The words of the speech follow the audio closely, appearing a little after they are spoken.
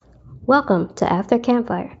Welcome to After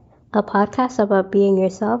Campfire, a podcast about being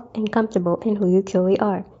yourself and comfortable in who you truly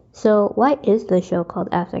are. So, why is the show called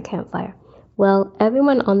After Campfire? Well,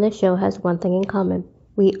 everyone on this show has one thing in common.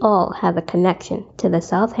 We all have a connection to the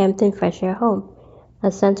Southampton Fresh Air Home,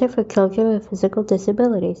 a center for children with physical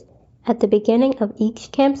disabilities. At the beginning of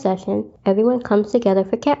each camp session, everyone comes together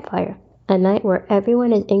for campfire, a night where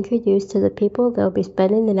everyone is introduced to the people they'll be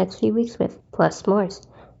spending the next few weeks with, plus s'mores.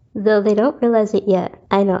 Though they don't realize it yet,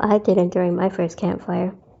 I know I didn't during my first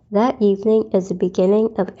campfire. That evening is the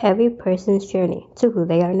beginning of every person's journey to who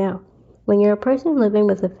they are now. When you're a person living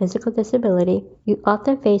with a physical disability, you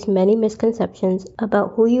often face many misconceptions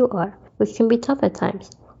about who you are, which can be tough at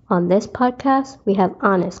times. On this podcast, we have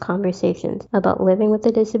honest conversations about living with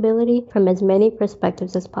a disability from as many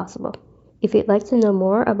perspectives as possible. If you'd like to know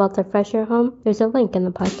more about the Fresh Air Home, there's a link in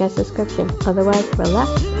the podcast description. Otherwise,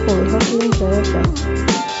 relax, and we hope you enjoy our show.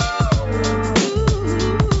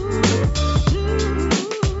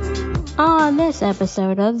 On this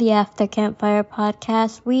episode of the After Campfire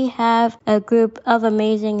podcast, we have a group of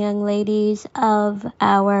amazing young ladies of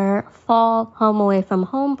our Fall Home Away from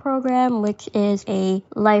Home program, which is a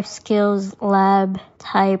life skills lab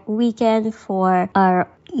type weekend for our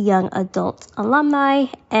young adult alumni.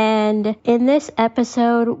 And in this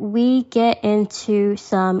episode, we get into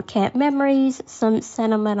some camp memories, some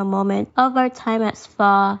sentimental moments of our time at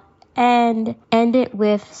SPA, and end it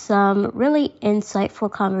with some really insightful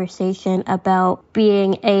conversation about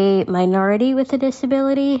being a minority with a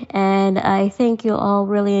disability. And I think you'll all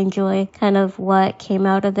really enjoy kind of what came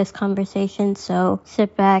out of this conversation. So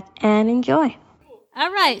sit back and enjoy.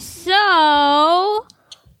 All right, so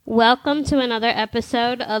welcome to another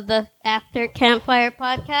episode of the After Campfire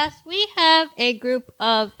podcast. We have a group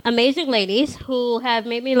of amazing ladies who have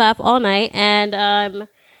made me laugh all night, and I'm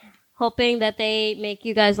hoping that they make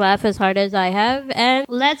you guys laugh as hard as I have. And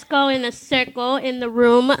let's go in a circle in the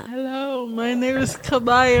room. Hello, my name is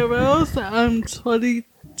Kamaya Rose. I'm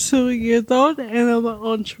 22 years old and I'm an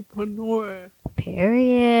entrepreneur.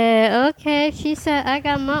 Period. Okay, she said I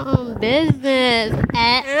got my own business.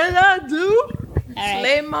 And I do.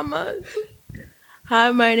 Slay mamas. Hi,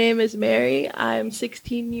 my name is Mary. I'm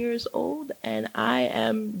 16 years old and I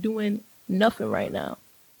am doing nothing right now.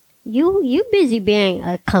 You busy being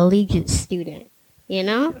a collegiate student, you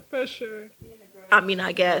know? For sure. I mean,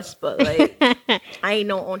 I guess, but like, I ain't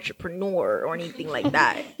no entrepreneur or anything like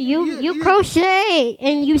that. You crochet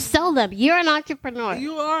and you sell them. You're an entrepreneur.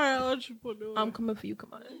 You are an entrepreneur. I'm coming for you,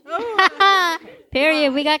 come on. Oh,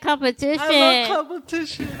 period. We got competition. I love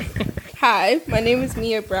competition. Hi, my name is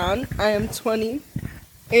Mia Brown. I am 20,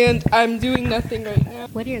 and I'm doing nothing right now.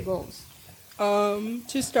 What are your goals?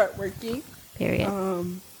 To start working.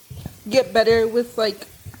 Period. Get better with, like,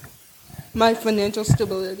 my financial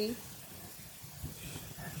stability.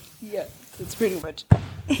 Yeah, that's pretty much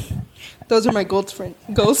it. Those are my goals for now.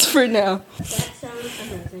 That sounds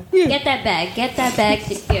amazing. Yeah. Get that bag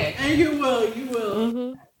secured. And you will. My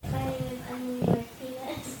name is Emily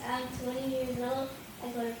Martinez. I'm 20 years old. I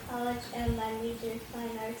go to college and my major is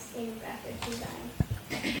fine arts and graphic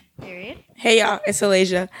design. Period. Hey y'all, it's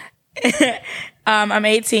Alasia. I'm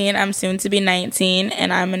 18, I'm soon to be 19,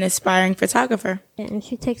 and I'm an aspiring photographer. And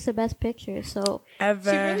she takes the best pictures, so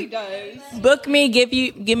Ever. She really does. Book me, give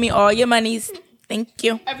me all your monies. Thank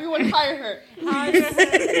you. Everyone hire her. Not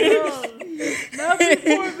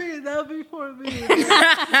before me.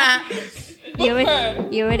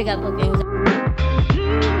 You already got bookings.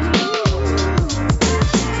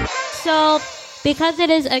 So, because it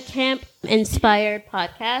is a camp-inspired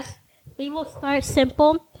podcast, we will start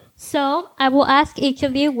simple. So, I will ask each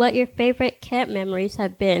of you what your favorite camp memories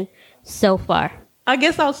have been so far. I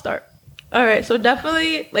guess I'll start. All right, so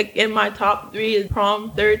definitely, like, in my top 3 is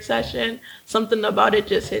prom third session. Something about it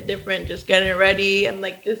just hit different, just getting ready and,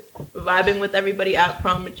 like, just vibing with everybody at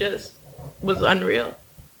prom. It just was unreal.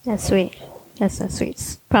 That's sweet. That's so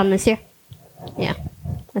sweet. Prom this year? Yeah,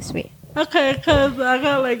 that's sweet. Okay, because I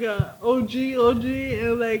got, like, a OG,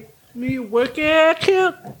 and, like, me working at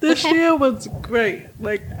camp this year was great.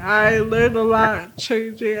 Like, I learned a lot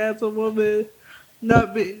changing as a woman.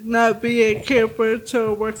 Not being a camper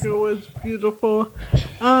to working was beautiful.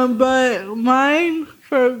 But mine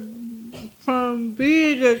from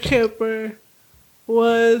being a camper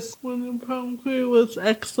was when the prom queen was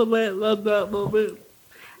excellent. Love that moment.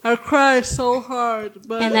 I cried so hard,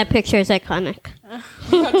 but And that picture is iconic.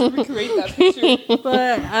 You have to recreate that picture.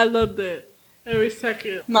 but I loved it every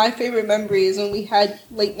second. My favorite memory is when we had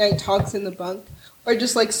late night talks in the bunk, or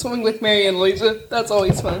just like swimming with Mary and Loisa. That's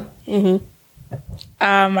always fun. Mm-hmm.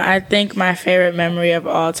 I think my favorite memory of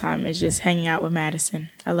all time is just hanging out with Madison.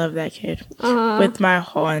 I love that kid with my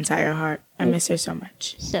whole entire heart. I miss her so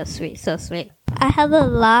much. So sweet, so sweet. I have a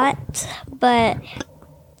lot, but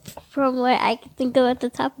from what I can think of at the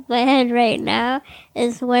top of my head right now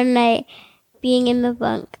is one night being in the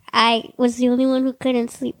bunk. I was the only one who couldn't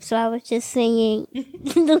sleep, so I was just singing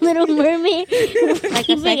The Little Mermaid, Like a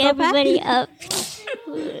keeping psychopath? everybody up.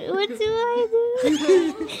 What do I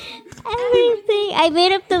do? Everything. I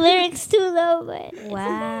made up the lyrics too, though. But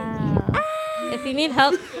Wow. If you need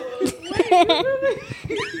help,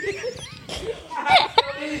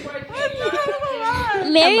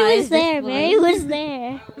 Mary Come on, was there. this Mary was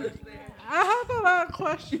there. I have a lot of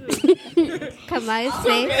questions. come on,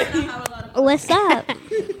 safe. What's up?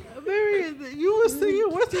 Mary, you were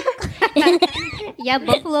singing with her? Yeah,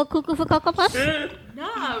 Buffalo Cuckoo for Cocoa Puffs.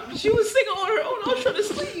 Nah, she was singing on her own. I was trying to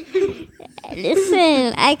sleep.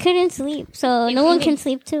 Listen, I couldn't sleep, so no one can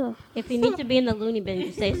sleep too. If you need to be in the loony bin,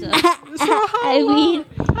 just say so. So I mean,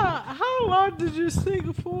 how long did you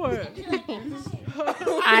sing for?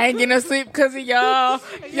 I ain't gonna sleep because of y'all.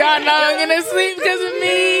 Y'all know I'm gonna sleep because of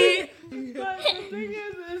me. But the thing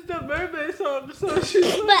is, it's the mermaid song, so she's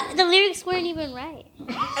like, but the lyrics weren't even right.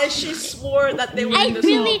 And she swore that they were I in the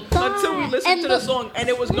really song thought- until we listened and to the the- song, and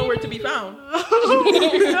it was nowhere to be found.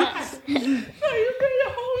 so you made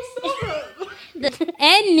your whole song up.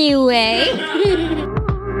 Anyway.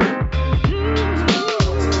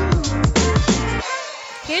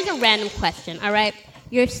 Here's a random question, all right?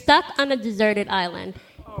 You're stuck on a deserted island.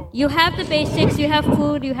 You have the basics. You have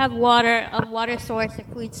food. You have water, a water source, a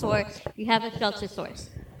food source. You have a shelter source.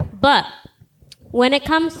 But when it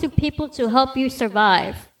comes to people to help you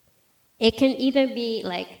survive, it can either be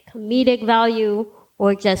like comedic value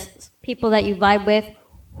or just people that you vibe with.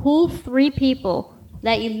 Who 3 people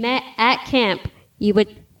that you met at camp you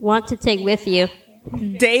would want to take with you?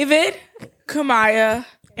 David, Kamaya,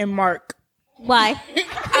 and Mark. Why?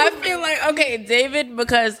 I feel like okay, David,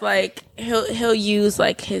 because like he'll use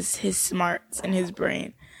like his smarts and his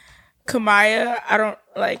brain. Kamaya, I don't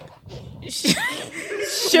like.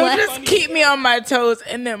 She'll What? just keep me on my toes,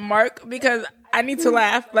 and then Mark, because I need to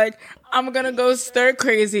laugh. Like I'm gonna go stir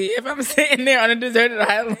crazy if I'm sitting there on a deserted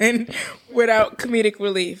island without comedic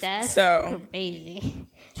relief. That's So crazy.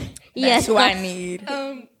 that's Yes, who I go- need.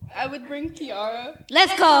 I would bring Kiara,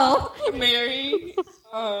 Let's go. Mary,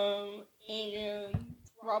 and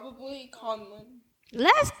probably Conlon.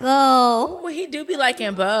 Let's go. Well, he do be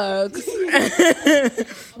liking bugs.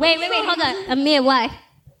 Wait, hold on. Amir, why?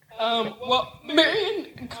 Well,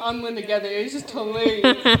 Mary and Conlon together is just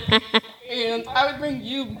hilarious. And I would bring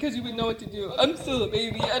you because you would know what to do. I'm still a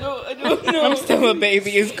baby. I don't know. I'm still a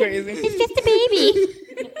baby. It's crazy. It's just a baby.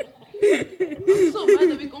 I'm so mad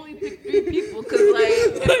that we can only pick 3 people, cause like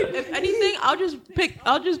if anything, I'll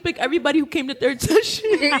just pick everybody who came to 3rd session.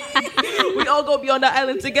 We all go be on that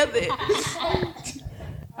island together.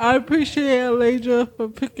 I appreciate Elijah for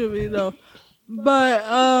picking me though. But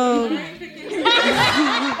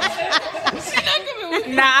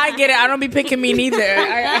Nah, I get it. I don't be picking me neither.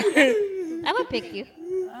 I would pick you.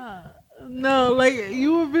 no, like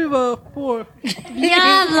you would be the 4th.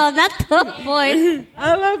 Diablo, not the boy.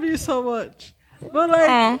 I love you so much. But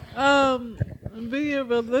like being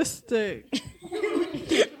realistic.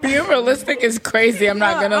 Being realistic is crazy. I'm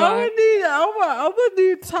not gonna lie. I'm gonna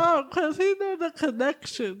need Tom because he knows the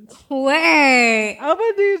connections. Wait. I'm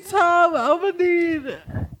gonna need Tom. I'm gonna need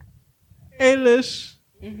Ailish.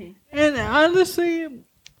 And honestly,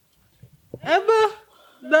 Emma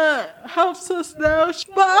that helps us now,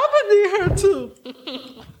 but I'm gonna need her too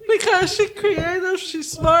because she's creative,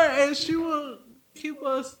 she's smart, and she will keep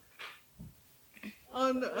us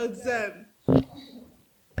on a zen.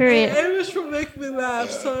 Period. And Ailish will make me laugh,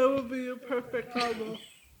 so it will be a perfect combo.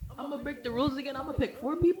 I'm gonna break the rules again. I'm gonna pick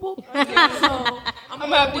 4 people. So I'm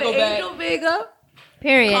gonna have to go back. Angel Vega,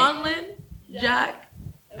 Period. Conlon, Jack,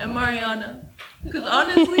 and Mariana. Because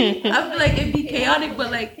honestly, I feel like it'd be chaotic, but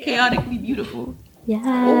like chaotically beautiful.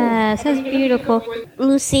 Yes, that's beautiful.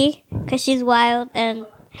 Lucy, because she's wild and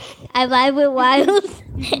I vibe with wild.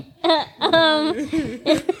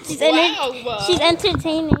 She's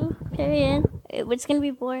entertaining. Period. It's gonna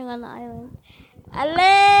be boring on the island.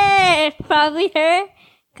 Ale, probably her,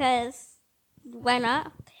 cause why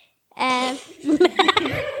not? And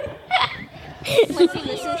When she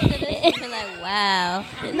listens to this, she's like, wow.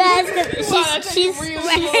 that's good.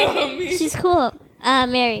 She's cool.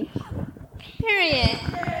 Mary. Period.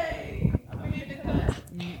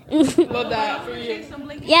 Love that for you.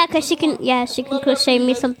 Yeah, cause she can crochet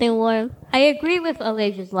me something warm. I agree with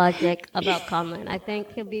Elijah's logic about Conlon. I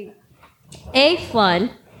think he'll be A,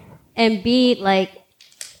 fun, and be like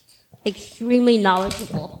extremely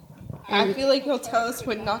knowledgeable. I feel like he'll tell us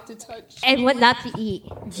what not to touch. And what not to eat.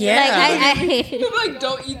 Yeah. He'll be like,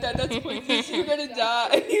 don't eat that. That's poisonous. You're gonna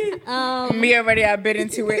die. Me already, I bit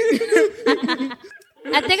into it.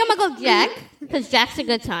 I think I'm gonna go Jack, because Jack's a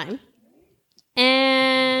good time.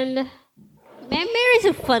 And man, Mary's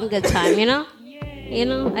a fun good time, you know? You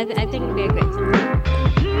know, I think it'd be a great time.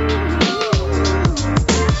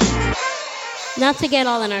 Not to get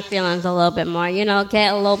all in our feelings a little bit more, you know,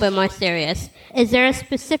 get a little bit more serious. Is there a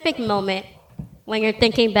specific moment when you're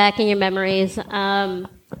thinking back in your memories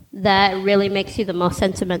that really makes you the most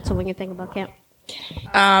sentimental when you think about camp?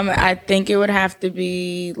 I think it would have to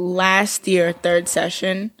be last year, third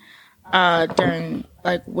session, during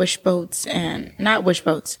like wish boats and not wish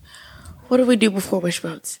boats. What did we do before wish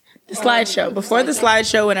boats? The slideshow. Before the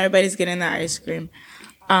slideshow, when everybody's getting the ice cream,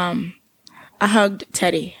 I hugged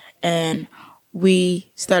Teddy and we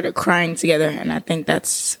started crying together, and I think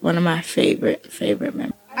that's one of my favorite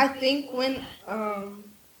memories. I think when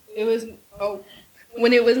it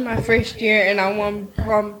was my first year and I won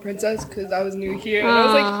prom princess because I was new here, and I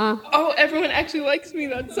was like, oh, everyone actually likes me.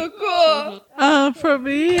 That's so cool. For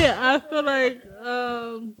me, I feel like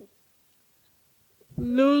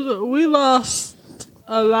we lost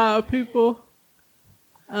a lot of people,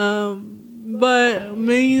 but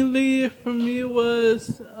mainly for me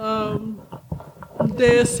was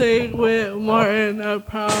dancing with Martin at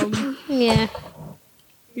prom. Yeah.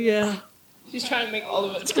 Yeah. She's trying to make all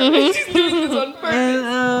of us cry. She's doing this on purpose.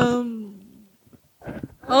 And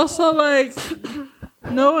also like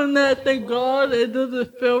knowing that thank God it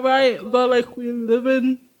doesn't feel right, but like we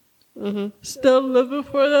still living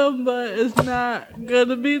for them, but it's not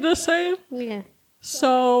gonna be the same. Yeah.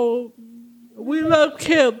 So we love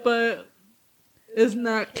camp, but it's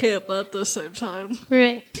not camp at the same time.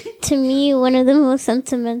 Right. To me, one of the most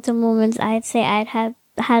sentimental moments I'd say I'd have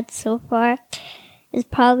had so far is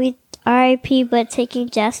probably R.I.P. but taking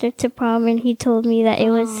Jasper to prom, and he told me that it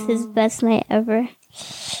was his best night ever.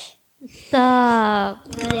 Stop.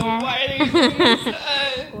 Yeah.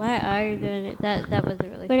 Why are you doing it? That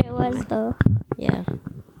wasn't really But it was though. Yeah.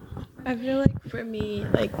 I feel like for me,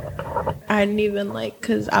 like, I didn't even, like,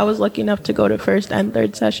 because I was lucky enough to go to first and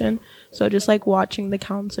third session. So just, like, watching the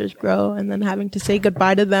counselors grow and then having to say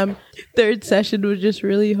goodbye to them. Third session was just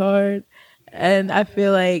really hard. And I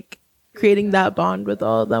feel like creating that bond with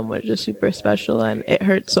all of them was just super special. And it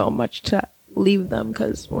hurt so much to leave them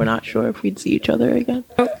because we're not sure if we'd see each other again.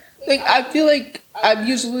 Like, I feel like I'm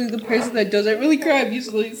usually the person that doesn't really cry. I'm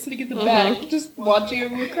usually sitting in the back, just watching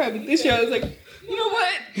everyone cry. But this year I was like, you know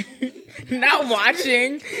what? Not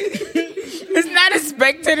watching. It's not a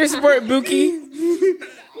spectator sport, Buki.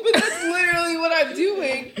 But that's literally what I'm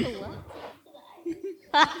doing.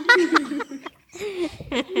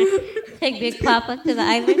 Take Big Papa to the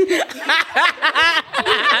island.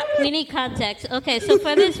 We need context. Okay, so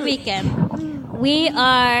for this weekend, we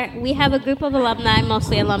have a group of alumni,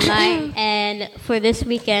 mostly alumni, and for this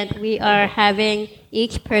weekend, we are having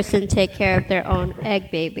each person take care of their own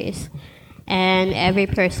egg babies. And every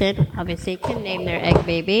person, obviously, can name their egg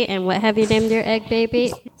baby. And what have you named your egg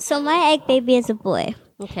baby? So my egg baby is a boy.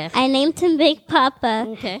 Okay. I named him Big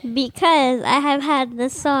Papa because I have had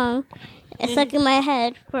this song stuck in my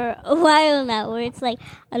head for a while now where it's like,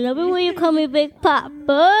 I love it when you call me Big Papa.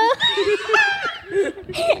 I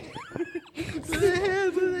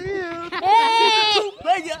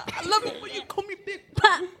love it when you call me Big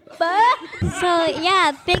Papa. So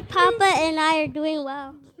yeah, Big Papa and I are doing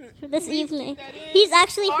well for this evening. He's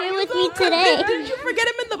actually here with me today. Did you forget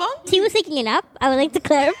him in the bunk? He was taking a nap. I would like to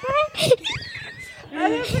clarify.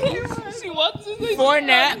 She wants to say 4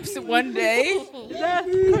 naps one day. That's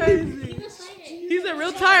crazy. He's a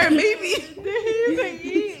real tired baby. He even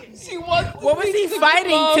eat. she wants to What was he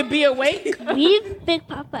fighting to be awake? Leave Big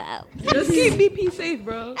Papa out. Just keep BP safe,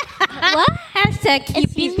 bro. What? Hashtag keep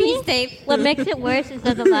Excuse BP me? safe. What makes it worse is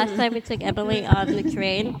that the last time we took Emily on the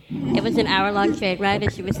train, it was an hour-long train ride,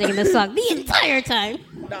 and she was singing the song the entire time.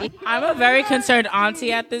 I'm a very concerned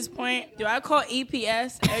auntie at this point. Do I call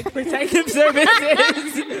EPS, Egg Protective Services?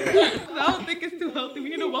 I don't think it's too healthy. We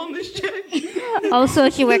need a wellness check. All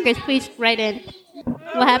social workers, please write in.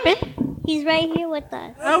 What happened? He's right here with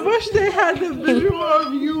us. I wish they had the visual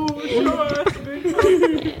of you show us Big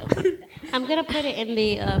Papa. I'm gonna put it in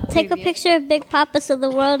the Take a preview. picture of Big Papa so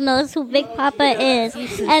the world knows who Big Papa is.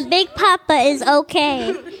 And Big Papa is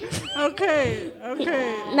okay. Okay.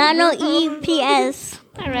 Not no EPS.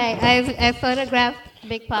 All right, I photographed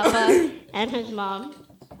Big Papa and his mom.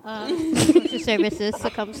 Social services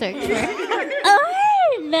to come search for.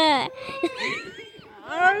 Oh, no.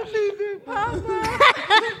 RC Big Papa.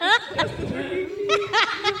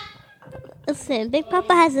 Listen, Big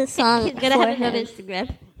Papa has a song. He's gonna for have it on him.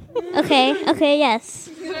 Instagram. Okay, yes.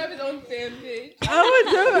 He's gonna have his own fan page. I would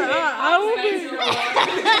do it. I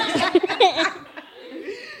would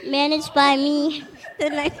be. Managed by me. The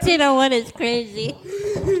 1901 is crazy.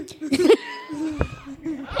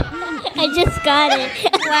 I just got it.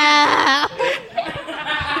 Wow.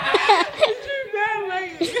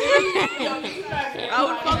 I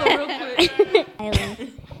would follow real quick. Island.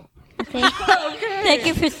 Okay. Thank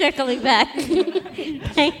you for circling back.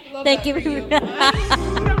 Thank you. Okay.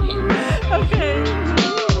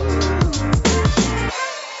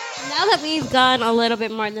 Now that we've gone a little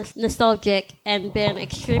bit more nostalgic and been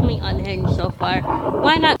extremely unhinged so far,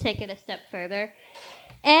 why not take it a step further?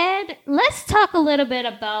 And let's talk a little bit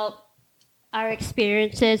about our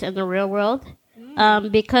experiences in the real world.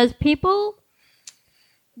 Because people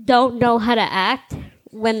don't know how to act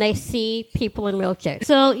when they see people in wheelchairs.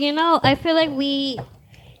 So, I feel like we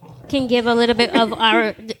can give a little bit of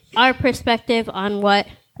our perspective on what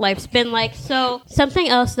life's been like. So something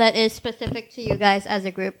else that is specific to you guys as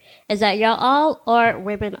a group is that y'all all are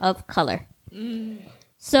women of color.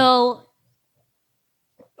 So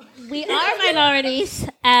we are minorities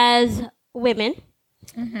as women.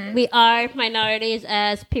 We are minorities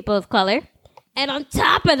as people of color. And on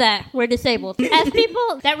top of that, we're disabled. As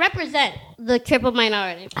people that represent the triple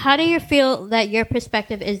minority, how do you feel that your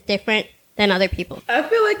perspective is different than other people? I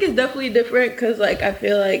feel like it's definitely different because, like, I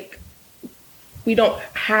feel like we don't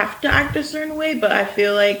have to act a certain way, but I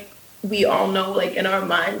feel like we all know, like, in our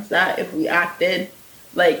minds that if we acted,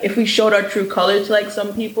 like, if we showed our true colors to, like,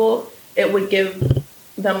 some people, it would give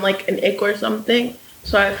them, like, an ick or something.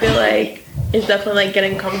 So I feel like it's definitely, like,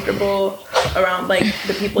 getting comfortable around, like,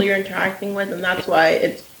 the people you're interacting with, and that's why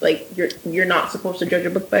it's, like, you're not supposed to judge a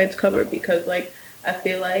book by its cover, because, like, I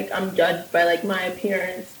feel like I'm judged by, like, my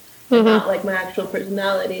appearance and not, like, my actual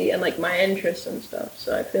personality and, like, my interests and stuff.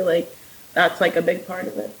 So I feel like that's, like, a big part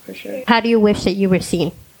of it, for sure. How do you wish that you were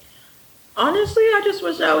seen? Honestly, I just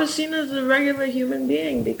wish I was seen as a regular human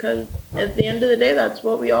being, because at the end of the day, that's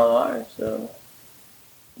what we all are, so...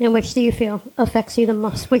 And which do you feel affects you the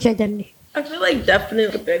most? Which identity? I feel like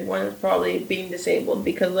definitely the big one is probably being disabled,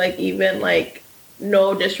 because, like, even, like,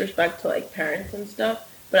 no disrespect to, like, parents and stuff,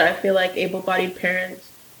 but I feel like able-bodied parents,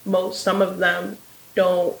 some of them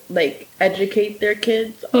don't, like, educate their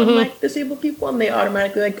kids on, like, disabled people, and they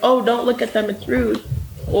automatically, like, oh, don't look at them, it's rude,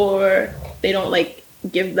 or they don't, like,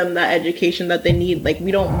 give them that education that they need. Like,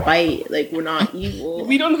 we don't bite, like, we're not evil.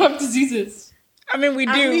 We don't have diseases. I mean, we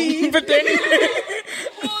do, but they're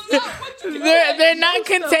they're not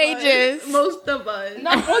contagious. Most of us.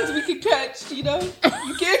 Not ones we could catch, you know?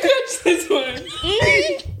 You can't catch this one.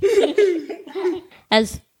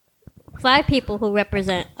 As 5 people who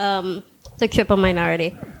represent the triple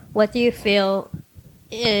minority, what do you feel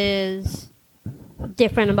is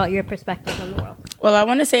different about your perspective on the world? Well, I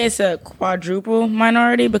want to say it's a quadruple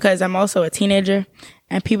minority because I'm also a teenager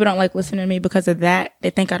and people don't like listening to me because of that.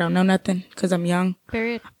 They think I don't know nothing because I'm young.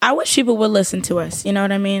 Period. I wish people would listen to us. You know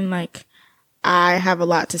what I mean? Like, I have a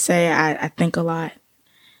lot to say. I think a lot.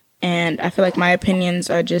 And I feel like my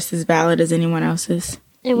opinions are just as valid as anyone else's.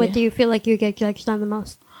 And what do you feel like you get judged on the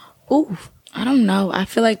most? Ooh, I don't know. I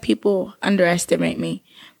feel like people underestimate me.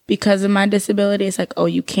 Because of my disability, it's like, oh,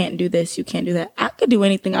 you can't do this, you can't do that. I could do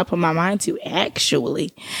anything I put my mind to,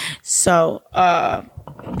 actually. So,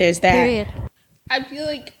 there's that. Period. I feel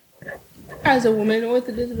like, as a woman with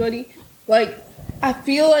a disability, like, I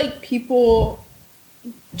feel like people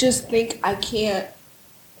just think I can't,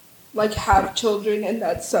 like, have children, and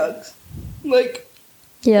that sucks. Like,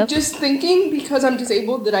 just thinking because I'm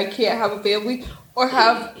disabled that I can't have a family or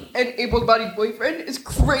have an able-bodied boyfriend is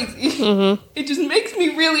crazy. It just makes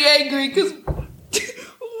me really angry because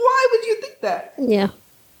why would you think that? Yeah.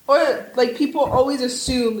 Or, like, people always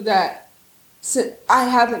assume that I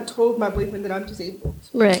haven't told my boyfriend that I'm disabled.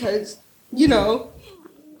 Right. Because, you know,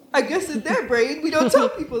 I guess in their brain, we don't tell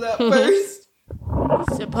people that first.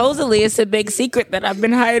 Supposedly, it's a big secret that I've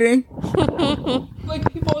been hiding.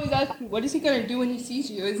 Like, people always ask me, what is he going to do when he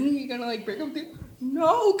sees you? Isn't he going to, like, break up with you?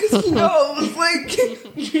 No, because he knows. Like,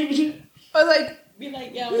 or, like, be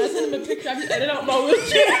like, yeah, when I send him a picture, I just edit out my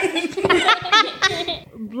wheelchair.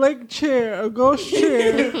 Blank chair, a ghost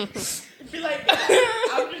chair. Be like,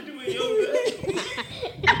 I'm just doing yoga.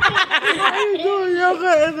 Why are you doing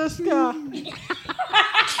yoga in the sky?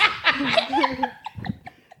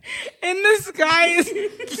 In the sky is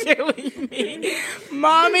killing me.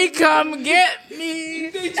 Mommy, come get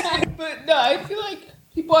me. But no, I feel like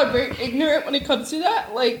people are very ignorant when it comes to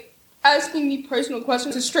that. Like, asking me personal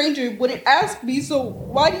questions. A stranger wouldn't ask me, so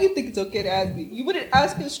why do you think it's okay to ask me? You wouldn't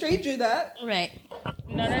ask a stranger that. Right.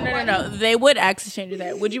 No. They would ask a stranger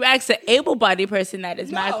that. Would you ask an able-bodied person that?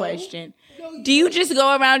 Is my question. No, Do you just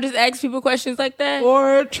go around just ask people questions like that?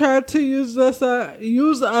 Or try to use us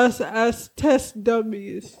as test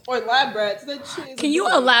dummies. Or lab rats. That shit is Can you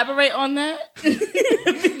elaborate on that?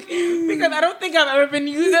 Because I don't think I've ever been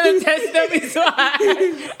used as a test dummy, so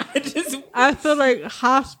I feel like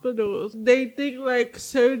hospitals, they think like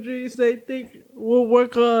surgeries, they think will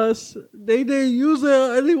work on us. They didn't use it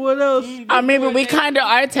on anyone else. I mean, but we kind of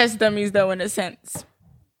are test dummies, though, in a sense.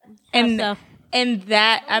 And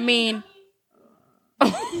that, I mean...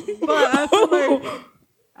 But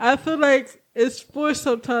I feel like it's forced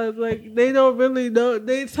sometimes. Like, they don't really know.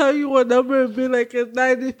 They tell you a number and be like, it's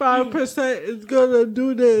 95% is gonna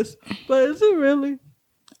do this. But is it really?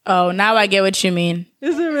 Oh, now I get what you mean.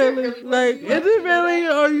 Is it really? Like, is it really?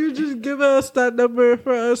 Or you just give us that number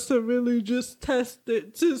for us to really just test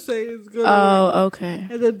it to say it's gonna work? Oh, okay.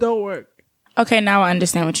 And it don't work. Okay, now I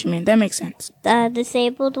understand what you mean. That makes sense.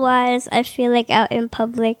 Disabled wise, I feel like out in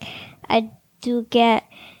public, I do get,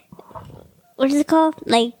 what is it called?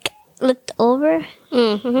 Like, looked over.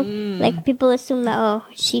 Mm-hmm. Like, people assume that, oh,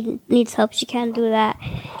 she needs help, she can't do that.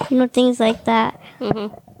 You know, things like that.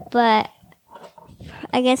 Mm-hmm. But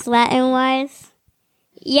I guess Latin wise,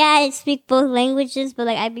 yeah, I speak both languages, but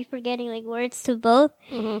like, I be forgetting like words to both.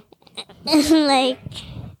 Mm-hmm. Like,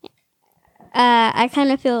 I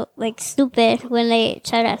kind of feel like stupid when they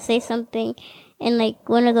try to say something in like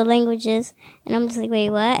one of the languages, and I'm just like, wait,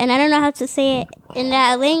 what? And I don't know how to say it in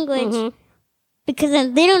that language because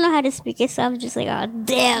then they don't know how to speak it. So I'm just like, oh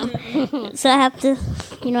damn. So I have to,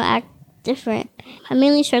 act different. I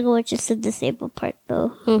mainly struggle with just the disabled part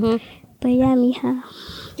though. But yeah, mija.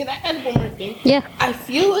 Can I add one more thing? Yeah. I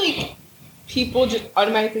feel like people just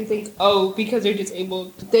automatically think, oh, because they're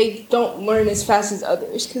disabled, they don't learn as fast as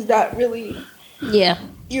others, because that really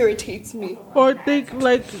irritates me. Or think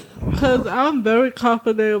like, because I'm very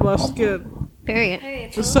confident in my skin.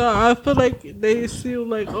 Period. So I feel like they seem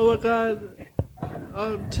like, oh my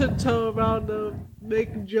god, tiptoe around them,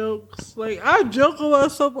 make jokes. Like, I joke with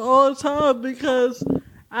myself all the time because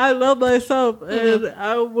I love myself and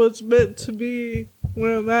I was meant to be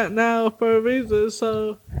where I'm at now for a reason.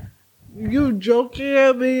 So you joking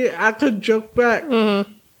at me, I could joke back. And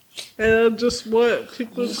I just want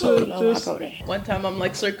people to just... One time I'm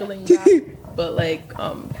like circling back, but like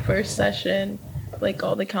first session, like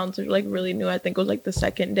all the counselors like really new. I think it was like the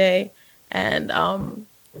second day, and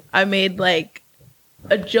I made like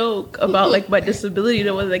a joke about like my disability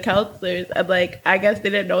to one of the counselors, and like I guess they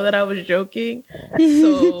didn't know that I was joking.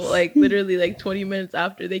 So like literally like 20 minutes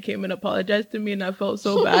after, they came and apologized to me, and I felt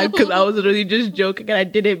so bad because I was literally just joking and I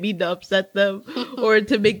didn't mean to upset them or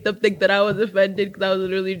to make them think that I was offended because I was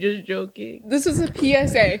literally just joking. This is a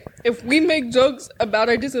PSA. If we make jokes about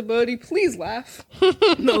our disability, please laugh.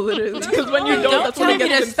 No, literally, because when you Don't tell me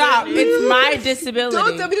to stop. It's my disability.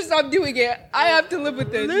 Don't tell me to stop doing it. I have to live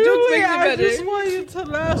with this. Jokes Literally, make it I better. just want you to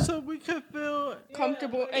laugh so we can feel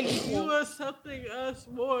Comfortable and you equal. accepting us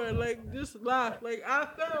more. Like, just laugh. Like, I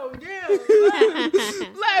felt,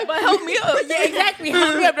 Laugh, but help me up. Yeah, exactly.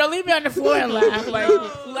 Help me up. Don't leave me on the floor and laugh. Like,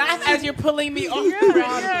 laugh as you're pulling me off the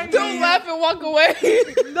ground. Don't laugh and walk away.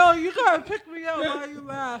 No, you gotta pick me up while you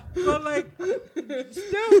laugh. But, like,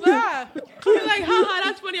 still laugh. You're like, haha,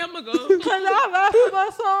 that's funny, I'm gonna go. Because I laugh at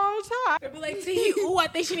myself all the time. They'll be like, see, ooh, I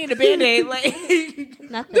think she need a Band-Aid. Like,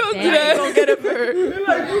 Not Don't do that. Don't get it for her. You're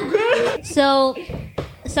like, you good? So,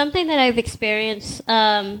 something that I've experienced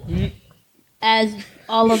as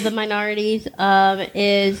all of the minorities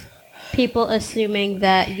is people assuming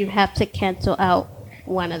that you have to cancel out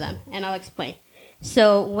one of them. And I'll explain.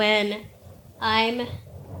 So, when and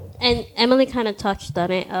Emily kind of touched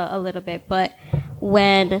on it a little bit, but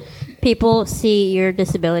when people see your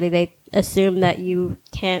disability, they assume that you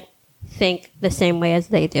can't think the same way as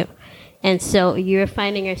they do. And so you're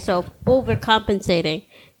finding yourself overcompensating,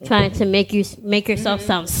 trying to make yourself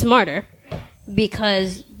sound smarter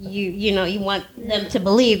because you want them to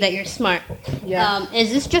believe that you're smart. Yeah.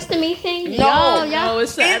 Is this just a me thing? No, No,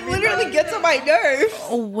 it's it literally gets on my nerves.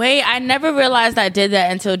 wait, I never realized I did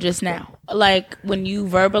that until just now. Like, when you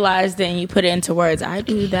verbalized it and you put it into words, I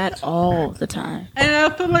do that all the time. And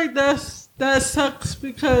I feel like that sucks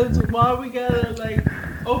because why we gotta, like,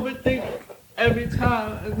 overthink every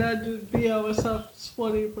time and not just be ourselves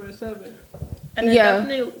 24/7. And it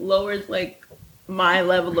definitely lowers like my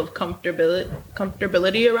level of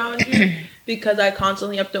comfortability around you because I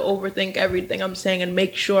constantly have to overthink everything I'm saying and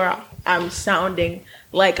make sure I'm sounding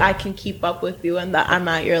like I can keep up with you and that I'm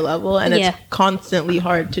at your level. And it's constantly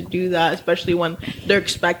hard to do that, especially when they're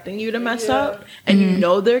expecting you to mess up and you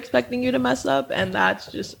know they're expecting you to mess up, and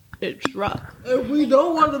that's just, it's rough. And we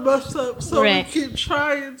don't want to mess up, so we keep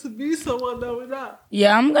trying to be someone that we're not.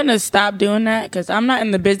 Yeah, I'm going to stop doing that because I'm not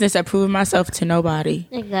in the business of proving myself to nobody.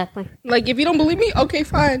 Exactly. Like, if you don't believe me, okay,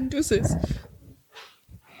 fine, deuces.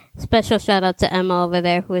 Special shout out to Emma over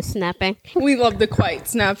there who is snapping. We love the quiet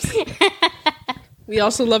snaps. We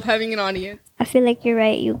also love having an audience. I feel like you're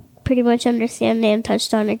right. You pretty much understand and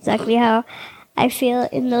touched on exactly how I feel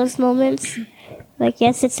in those moments. Like,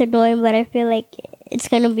 yes, it's annoying, but I feel like it's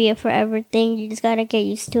going to be a forever thing. You just got to get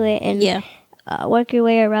used to it and work your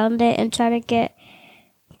way around it and try to get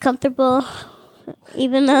comfortable,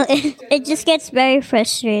 even though it just gets very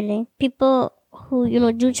frustrating. People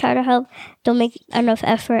who, do try to help don't make enough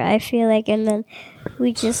effort, I feel like, and then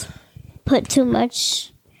we just put too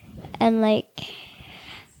much, and, like,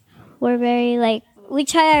 we're very, like, we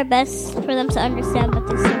try our best for them to understand, but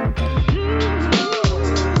they still don't.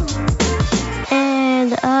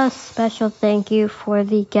 And a special thank you for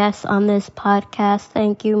the guests on this podcast.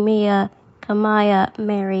 Thank you, Mia, Kamaya,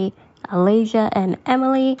 Mary, Alasia, and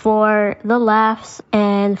Emily for the laughs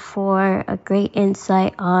and for a great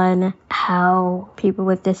insight on how people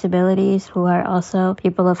with disabilities who are also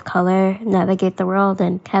people of color navigate the world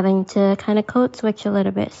and having to kind of code switch a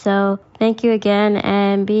little bit. So thank you again,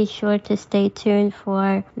 and be sure to stay tuned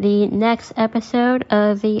for the next episode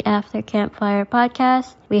of the After Campfire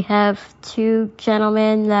podcast. We have two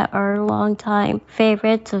gentlemen that are longtime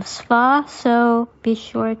favorites of SPA, so be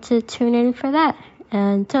sure to tune in for that.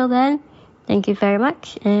 Until then, thank you very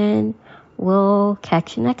much, and we'll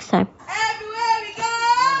catch you next time.